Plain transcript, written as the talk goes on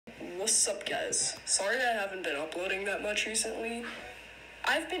What's up, guys? Sorry I haven't been uploading that much recently.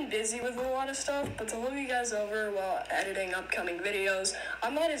 I've been busy with a lot of stuff, but to hold you guys over while editing upcoming videos, I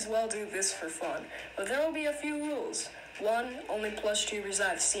might as well do this for fun. But there will be a few rules. 1, only plushtubers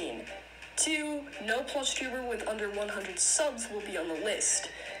I've seen. 2, no plushttuber with under 100 subs will be on the list.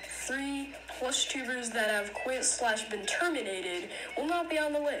 3, plushtubers that have quit/been terminated will not be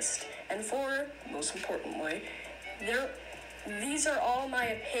on the list. And 4, most importantly, these are all my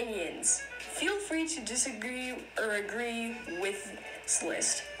opinions. Feel free to disagree or agree with this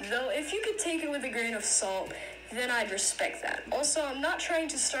list. Though if you could take it with a grain of salt, then I'd respect that. Also, I'm not trying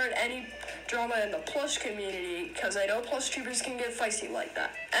to start any drama in the plush community, because I know plushtubers can get feisty like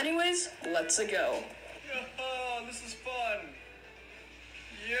that. Anyways, let's go. Yeah, this is fun.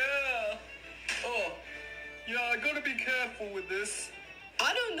 Yeah. Oh, yeah, I gotta be careful with this.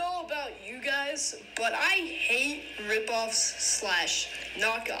 I don't know about you guys, but I hate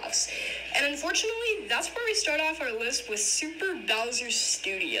ripoffs/knockoffs. And unfortunately, that's where we start off our list with Super Bowser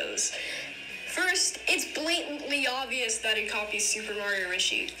Studios. First, it's blatantly obvious that it copies Super Mario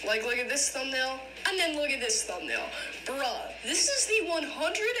Rishi. Like, look at this thumbnail, and then look at this thumbnail. Bruh, this is the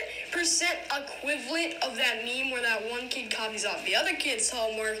 100% equivalent of that meme where that one kid copies off the other kid's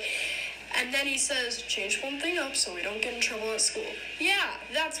homework, and then he says, change one thing up so we don't get in trouble at school. Yeah,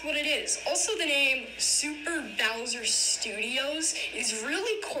 that's what it is. Also, the name Super Bowser Studios is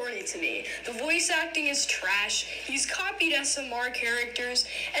really corny to me. The voice acting is trash. He's copied SMR characters,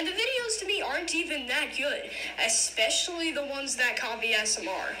 and the videos to me aren't even that good, especially the ones that copy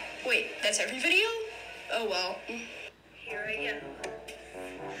SMR. Wait, that's every video? Oh well. Here I go.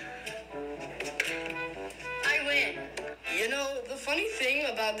 I win. You know, the funny thing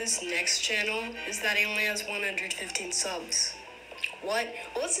about this next channel is that he only has 115 subs. What?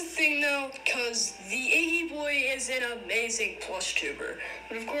 Well, that's the thing though, because the Iggy Boy is an amazing plushtuber.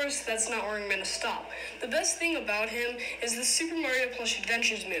 But of course, that's not where I'm going to stop. The best thing about him is the Super Mario Plush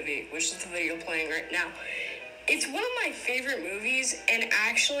Adventures movie, which is the video playing right now. It's one of my favorite movies and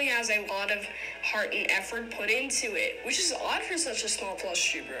actually has a lot of heart and effort put into it, which is odd for such a small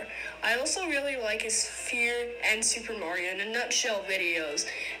plushttuber. I also really like his Fear and Super Mario in a Nutshell videos,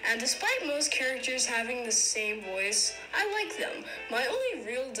 and despite most characters having the same voice, I like them. My only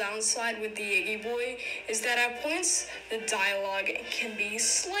real downside with the Iggy Boy is that at points the dialogue can be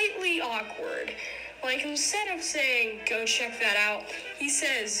slightly awkward. Like, instead of saying, go check that out, he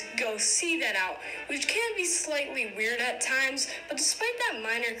says, go see that out, which can be slightly weird at times, but despite that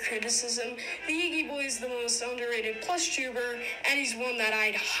minor criticism, the Iggy Boy is the most underrated plushtuber, and he's one that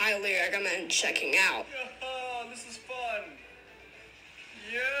I'd highly recommend checking out. Yeah, this is fun.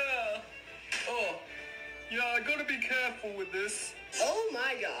 Yeah. Oh, yeah, I gotta be careful with this. Oh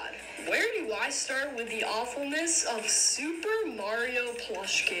my god, where do I start with the awfulness of Super Mario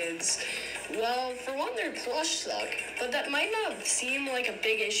plush kids? Well, for one, their plush suck, but that might not seem like a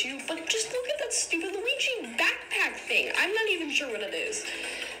big issue, but just look at that stupid Luigi backpack thing. I'm not even sure what it is.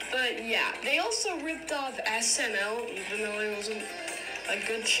 But yeah, they also ripped off SML, even though it wasn't a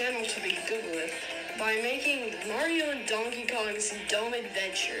good channel to be good with, by making Mario and Donkey Kong's Dome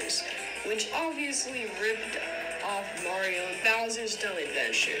Adventures, which obviously ripped off Mario and Bowser's Dome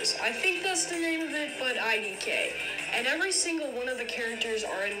Adventures. I think that's the name of it, but IDK. And every single one of the characters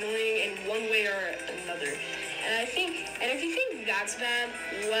are annoying in one way or another. And if you think that's bad,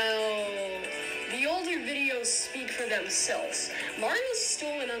 well, the older videos speak for themselves. Mario's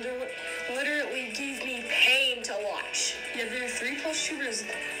Stolen Underwear literally gave me pain to watch. Yet there are 3 plushtubers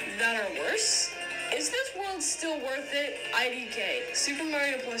that are worse? Is this world still worth it? IDK. Super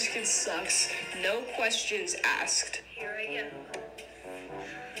Mario Plush Kids sucks. No questions asked. Here I go.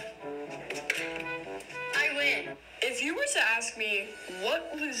 I win. If you were to ask me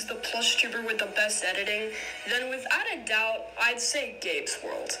what was the plushttuber with the best editing, then without a doubt, I'd say Gabe's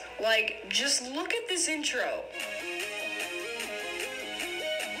World. Like, just look at this intro.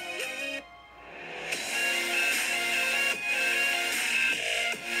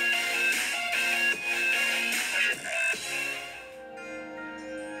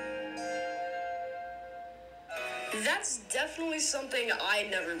 That's definitely something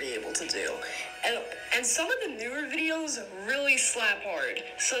I'd never be able to do. And some of the newer videos really slap hard,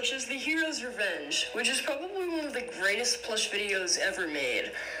 such as The Hero's Revenge, which is probably one of the greatest plush videos ever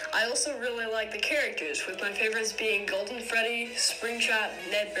made. I also really like the characters, with my favorites being Golden Freddy, Springtrap,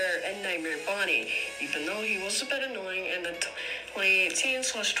 Ned Bear, and Nightmare Bonnie, even though he was a bit annoying in the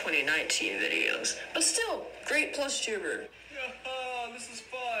 2018/2019 videos. But still, great plushttuber. Yeah, this is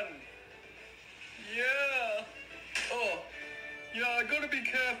fun. Yeah. Oh, yeah, I gotta be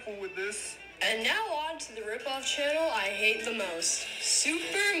careful with this. And now on to the ripoff channel I hate the most,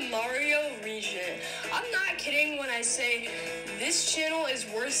 Super Mario Region. I'm not kidding when I say this channel is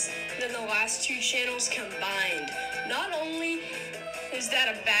worse than the last two channels combined. Not only is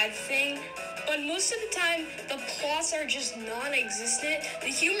that a bad thing, but most of the time the plots are just non-existent, the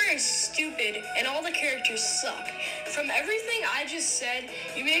humor is stupid, and all the characters suck. From everything I just said,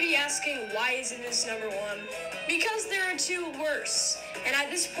 you may be asking why isn't this number one? Because there are two worse. And at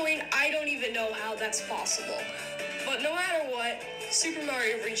this point, I don't even know how that's possible. But no matter what, Super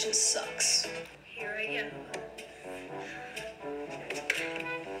Mario Region sucks. Here I go.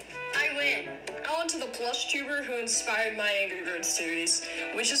 I win. On to the plushttuber who inspired my Angry Birds series,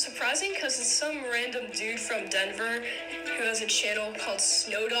 which is surprising because it's some random dude from Denver who has a channel called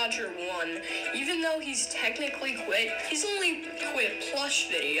Snow Dodger 1. Even though he's technically quit, he's only quit plush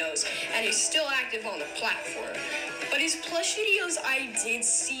videos, and he's still active on the platform. But his plush videos I did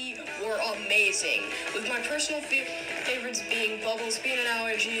see were amazing, with my personal favorites being Bubbles being an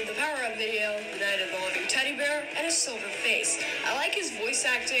allergy, the Power Up video, the Night of the Living Teddy Bear, and his silver face. I like his voice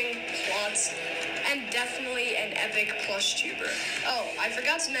acting, plots, and definitely an epic plushttuber. Oh, I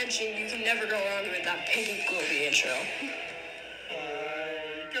forgot to mention, you can never go wrong with that Pinky Globy intro.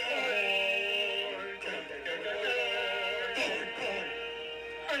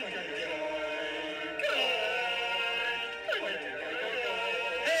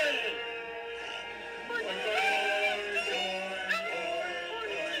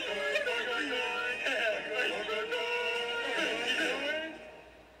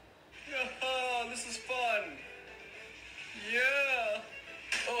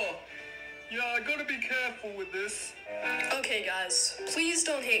 Yeah, I gotta be careful with this. Okay guys, please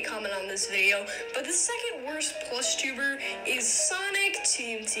don't hate comment on this video, but the second worst plushttuber is Sonic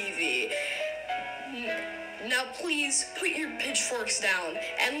Team TV. Now please put your pitchforks down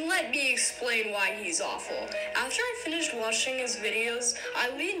and let me explain why he's awful. After I finished watching his videos, I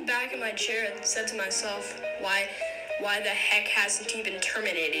leaned back in my chair and said to myself, why the heck hasn't he been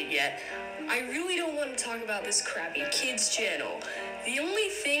terminated yet? I really don't want to talk about this crappy kids channel. The only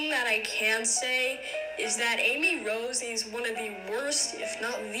thing that I can say is that Amy Rose is one of the worst, if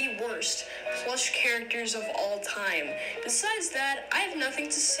not the worst, plush characters of all time. Besides that, I have nothing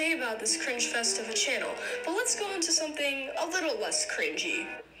to say about this cringe fest of a channel, but let's go into something a little less cringy.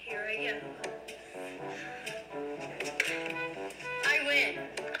 Here I go. I win.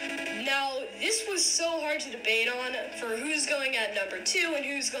 Now, this was so hard to debate on for who's going at number 2 and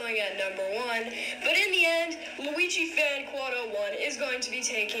who's going at number 1, but in the end, Luigi Fan Quad 01 is going to be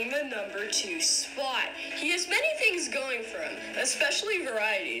taking the number 2 spot. He has many things going for him, especially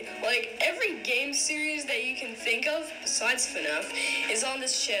variety. Like, every game series that you can think of, besides FNAF, is on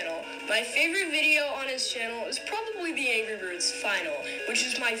this channel. My favorite video on his channel is probably the Angry Birds Final, which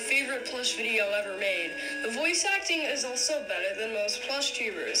is my favorite plush video ever made. The voice acting is also better than most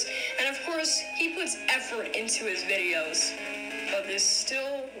plushtubers. And of course, he puts effort into his videos. But there's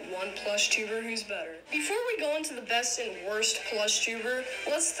still one plushttuber who's better. Before we go into the best and worst plushttuber,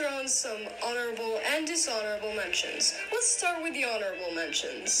 let's throw in some honorable and dishonorable mentions. Let's start with the honorable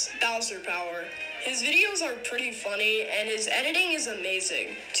mentions. Bowser Power. His videos are pretty funny, and his editing is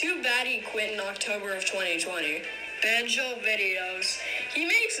amazing. Too bad he quit in October of 2020. Banjo Videos. He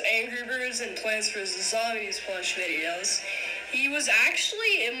makes Angry Birds and Plants vs. Zombies plush videos. He was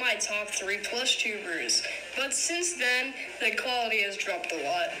actually in my top 3 plushtubers, but since then, the quality has dropped a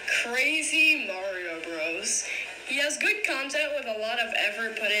lot. Crazy Mario Bros. He has good content with a lot of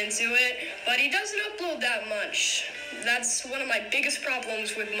effort put into it, but he doesn't upload that much. That's one of my biggest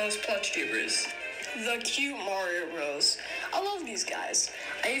problems with most plushtubers. The Cute Mario Bros. I love these guys.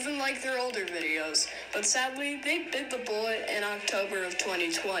 I even like their older videos, but sadly, they bit the bullet in October of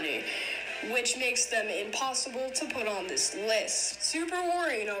 2020. Which makes them impossible to put on this list. Super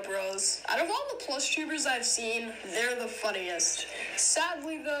Wario Bros. Out of all the plushtubers I've seen, they're the funniest.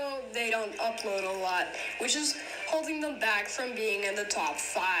 Sadly though, they don't upload a lot, which is holding them back from being in the top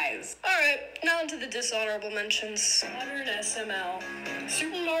 5. Alright, now onto the dishonorable mentions. Modern SML.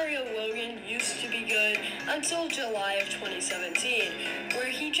 Super Mario Logan used to be good until July of 2017, where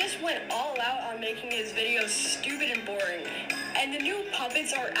he just went all out on making his videos stupid and boring. And the new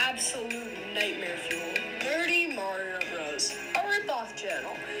puppets are absolute nightmare fuel. Nerdy Mario Bros. A ripoff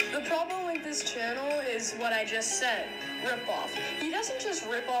channel. The problem with this channel is what I just said, rip-off. He doesn't just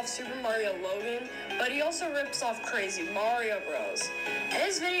rip off Super Mario Logan, but he also rips off Crazy Mario Bros. And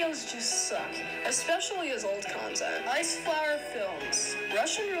his videos just suck, especially his old content. Ice Flower Films,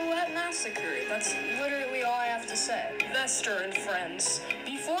 Russian Roulette Massacre, that's literally all I have to say. Vester and Friends.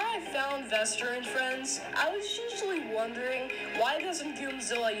 Before I found Vester and Friends, I was usually wondering, why doesn't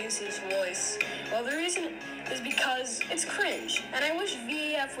Goomzilla use his voice? Well, the reason is because it's cringe, and I wish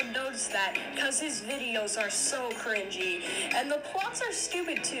VAF would notice that, because his videos are so cringy, and the plots are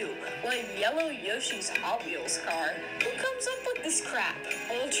stupid too, like Yellow Yoshi's Hot Wheels car. Who comes up with this crap?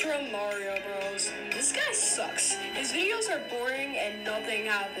 Ultra Mario Bros. This guy sucks. His videos are boring and nothing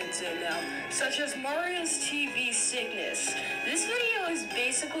happens in them, such as Mario's TV sickness. This video is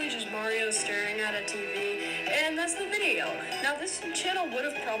basically just Mario staring at a TV, and that's the video. Now, this channel would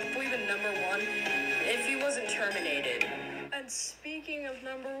have probably been number one if he wasn't terminated. And speaking of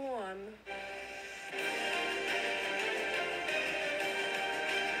number one,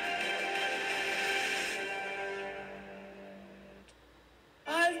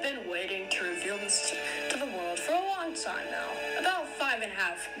 I've been waiting to reveal this to the world for a long time now, about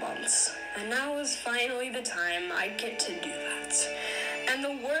 5.5 months. And now is finally the time I get to do that. And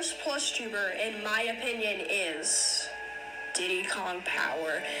the worst plush tuber, in my opinion, is Diddy Kong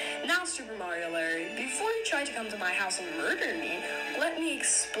Power. Now, Super Mario Larry, before you try to come to my house and murder me, let me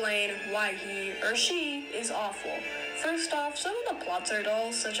explain why he or she is awful. First off, some of the plots are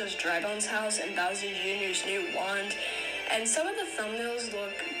dull, such as Drybone's house and Bowser Jr.'s new wand, and some of the thumbnails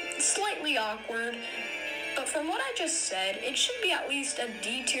look slightly awkward, but from what I just said, it should be at least a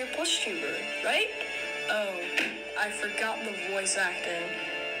D-tier plush tuber, right? Oh, I forgot the voice acting.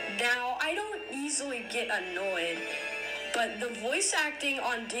 Now, I don't easily get annoyed, but the voice acting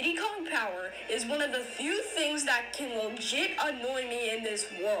on Diddy Kong Power is one of the few things that can legit annoy me in this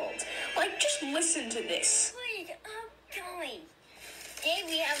world. Like, just listen to this. What is up, Tommy? Today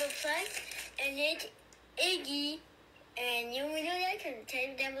we have a plus, and it's Iggy. And you will know that, so type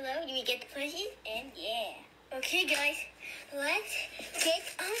it down below. You may get the plushies, and yeah. Okay, guys, let's get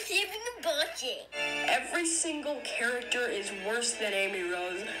on saving the budget. Every single character is worse than Amy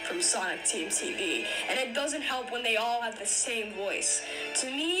Rose from Sonic Team TV, and it doesn't help when they all have the same voice. To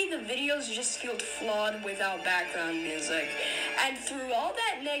me, the videos just feel flawed without background music. And through all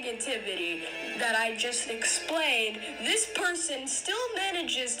that negativity that I just explained, this person still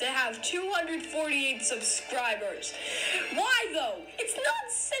manages to have 248 subscribers. Why though? It's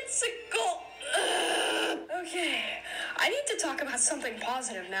nonsensical. Okay, I need to talk about something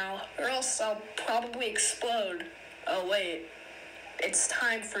positive now, or else I'll probably explode. Oh wait, it's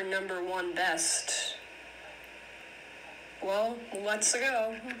time for number one best. Well, let's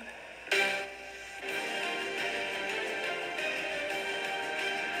go.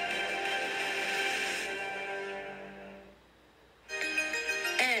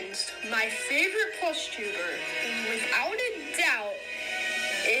 And my favorite plush tuber, without a doubt,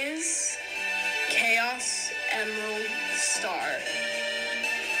 is Chaos Emerald Star.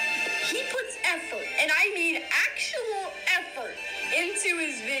 He puts effort, and I mean actual effort, into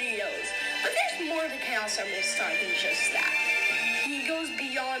his videos. But there's more to Chaos Emerald Star than just that. He goes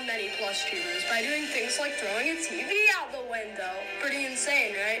beyond many plush tubers by doing things like throwing a TV out the window. Pretty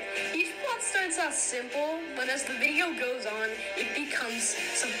insane, right? Each plot starts out simple, but as the video goes on, it becomes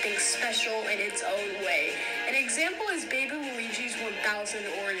something special in its own way. An example is Baby Luigi's 1000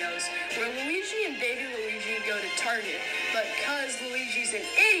 Oreos, where Luigi and Baby Luigi go to Target, but because Luigi's an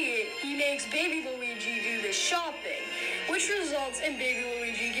idiot, he makes Baby Luigi do the shopping, which results in Baby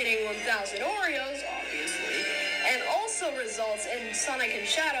Luigi getting 1000 Oreos, obviously, and also results in Sonic and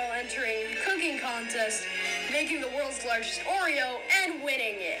Shadow entering a cooking contest, making the world's largest Oreo, and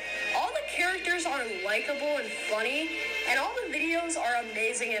winning it. All the characters are likable and funny, and all the videos are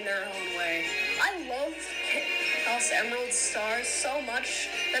amazing in their own way. I love Chaos Emerald Star so much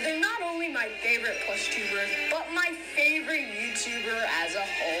that they're not only my favorite plush tuber, but my favorite YouTuber as a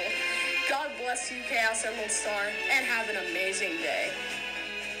whole. God bless you, Chaos Emerald Star, and have an amazing day.